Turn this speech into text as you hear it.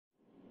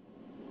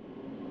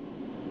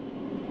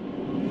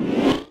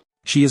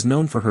She is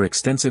known for her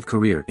extensive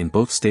career in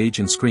both stage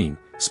and screen,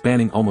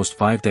 spanning almost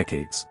 5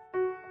 decades.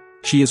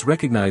 She is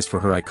recognized for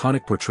her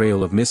iconic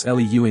portrayal of Miss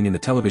Ellie Ewing in the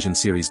television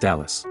series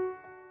Dallas.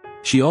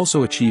 She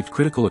also achieved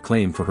critical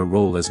acclaim for her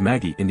role as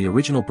Maggie in the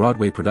original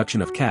Broadway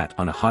production of Cat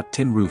on a Hot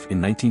Tin Roof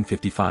in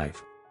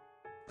 1955.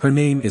 Her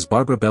name is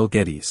Barbara Bel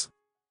Geddes.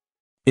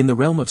 In the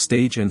realm of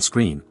stage and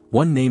screen,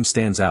 one name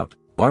stands out: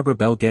 Barbara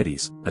Bel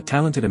Geddes, a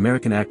talented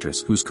American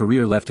actress whose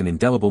career left an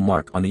indelible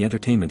mark on the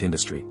entertainment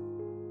industry.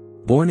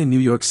 Born in New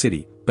York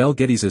City, Bel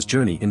Geddes'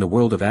 journey in the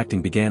world of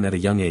acting began at a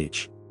young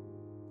age.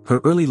 Her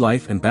early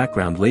life and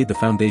background laid the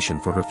foundation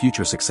for her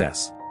future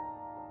success.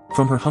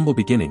 From her humble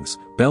beginnings,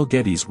 Bel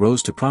Geddes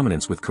rose to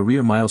prominence with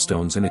career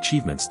milestones and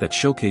achievements that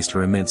showcased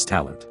her immense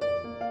talent.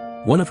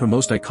 One of her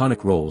most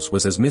iconic roles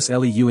was as Miss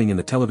Ellie Ewing in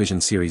the television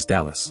series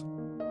Dallas.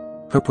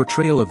 Her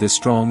portrayal of this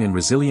strong and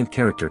resilient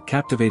character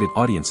captivated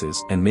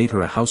audiences and made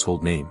her a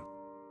household name.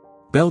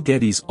 Bel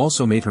Geddes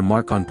also made her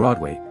mark on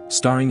Broadway,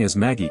 starring as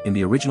Maggie in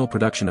the original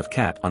production of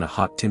Cat on a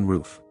Hot Tin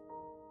Roof.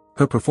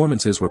 Her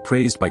performances were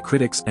praised by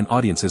critics and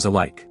audiences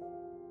alike.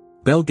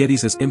 Bel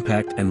Geddes'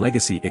 impact and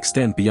legacy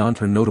extend beyond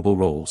her notable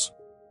roles.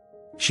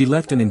 She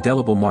left an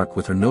indelible mark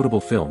with her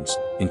notable films,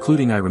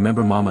 including I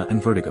Remember Mama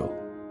and Vertigo.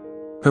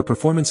 Her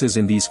performances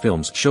in these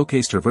films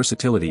showcased her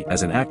versatility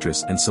as an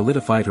actress and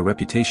solidified her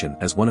reputation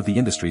as one of the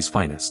industry's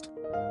finest.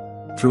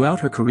 Throughout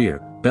her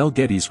career, Bel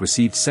Geddes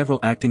received several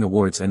acting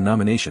awards and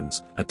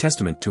nominations, a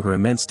testament to her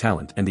immense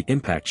talent and the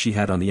impact she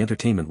had on the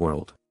entertainment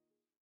world.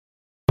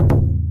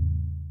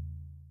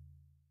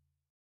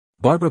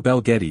 Barbara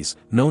Bel Geddes,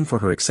 known for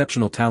her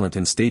exceptional talent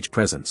and stage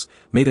presence,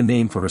 made a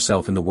name for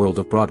herself in the world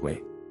of Broadway.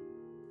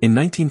 In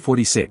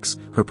 1946,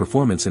 her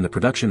performance in the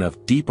production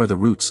of Deep Are the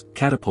Roots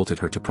catapulted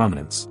her to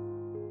prominence.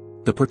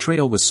 The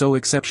portrayal was so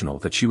exceptional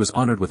that she was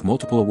honored with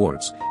multiple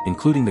awards,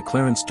 including the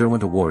Clarence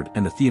Derwent Award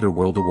and the Theatre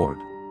World Award.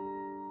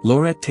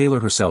 Laurette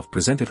Taylor herself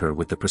presented her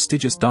with the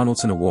prestigious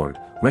Donaldson Award,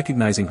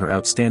 recognizing her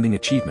outstanding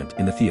achievement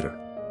in the theater.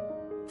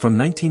 From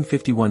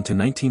 1951 to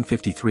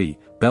 1953,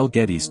 Bel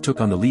Geddes took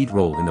on the lead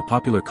role in the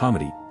popular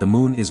comedy, The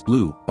Moon is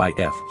Blue, by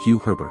F. Hugh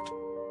Herbert.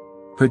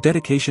 Her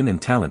dedication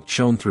and talent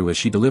shone through as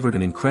she delivered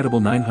an incredible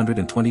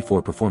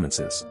 924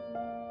 performances.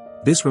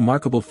 This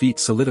remarkable feat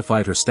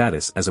solidified her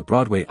status as a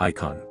Broadway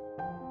icon.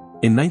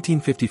 In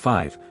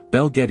 1955,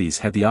 Bel Geddes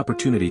had the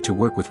opportunity to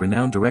work with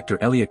renowned director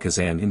Elia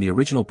Kazan in the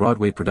original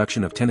Broadway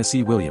production of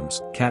Tennessee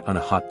Williams' Cat on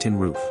a Hot Tin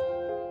Roof.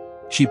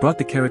 She brought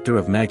the character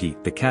of Maggie,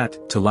 the cat,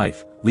 to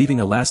life, leaving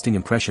a lasting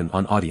impression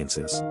on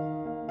audiences.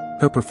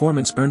 Her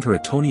performance earned her a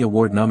Tony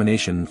Award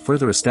nomination and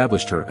further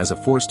established her as a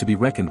force to be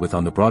reckoned with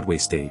on the Broadway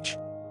stage.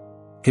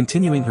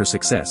 Continuing her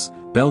success,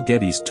 Bel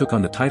Geddes took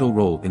on the title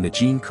role in the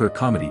Gene Kerr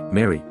comedy,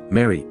 Mary,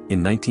 Mary,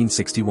 in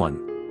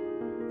 1961.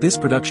 This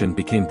production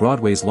became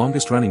Broadway's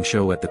longest-running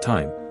show at the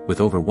time,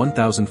 with over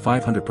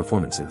 1,500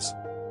 performances.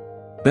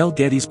 Bel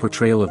Geddes'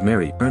 portrayal of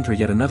Mary earned her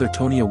yet another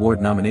Tony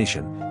Award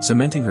nomination,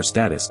 cementing her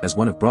status as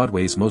one of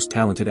Broadway's most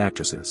talented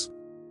actresses.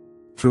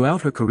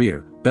 Throughout her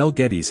career, Bel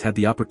Geddes had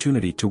the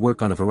opportunity to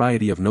work on a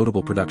variety of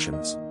notable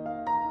productions.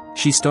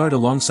 She starred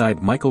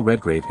alongside Michael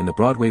Redgrave in the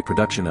Broadway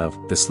production of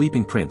The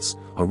Sleeping Prince,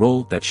 a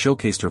role that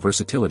showcased her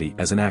versatility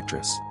as an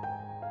actress.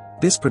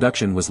 This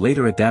production was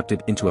later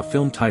adapted into a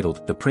film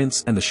titled The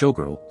Prince and the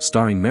Showgirl,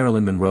 starring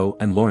Marilyn Monroe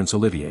and Laurence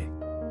Olivier.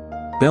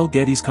 Bel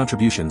Geddes'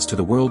 contributions to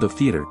the world of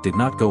theater did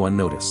not go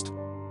unnoticed.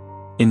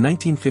 In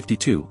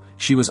 1952,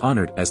 she was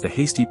honored as the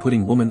Hasty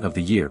Pudding Woman of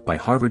the Year by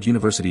Harvard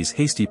University's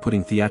Hasty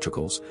Pudding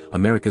Theatricals,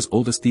 America's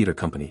oldest theater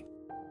company.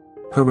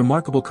 Her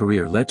remarkable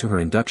career led to her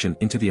induction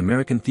into the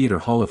American Theater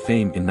Hall of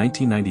Fame in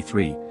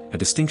 1993, a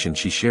distinction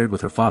she shared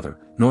with her father,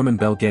 Norman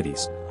Bel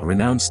Geddes, a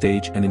renowned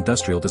stage and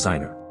industrial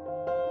designer.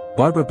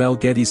 Barbara Bel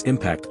Geddes'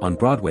 impact on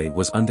Broadway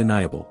was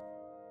undeniable.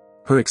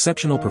 Her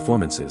exceptional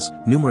performances,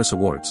 numerous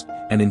awards,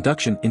 and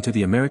induction into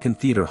the American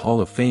Theater Hall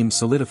of Fame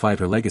solidified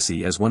her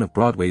legacy as one of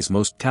Broadway's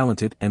most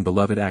talented and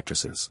beloved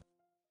actresses.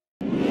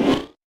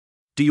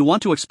 Do you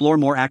want to explore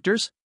more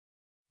actors?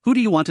 Who do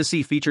you want to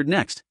see featured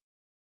next?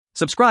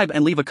 Subscribe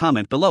and leave a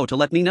comment below to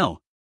let me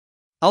know.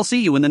 I'll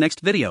see you in the next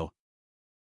video.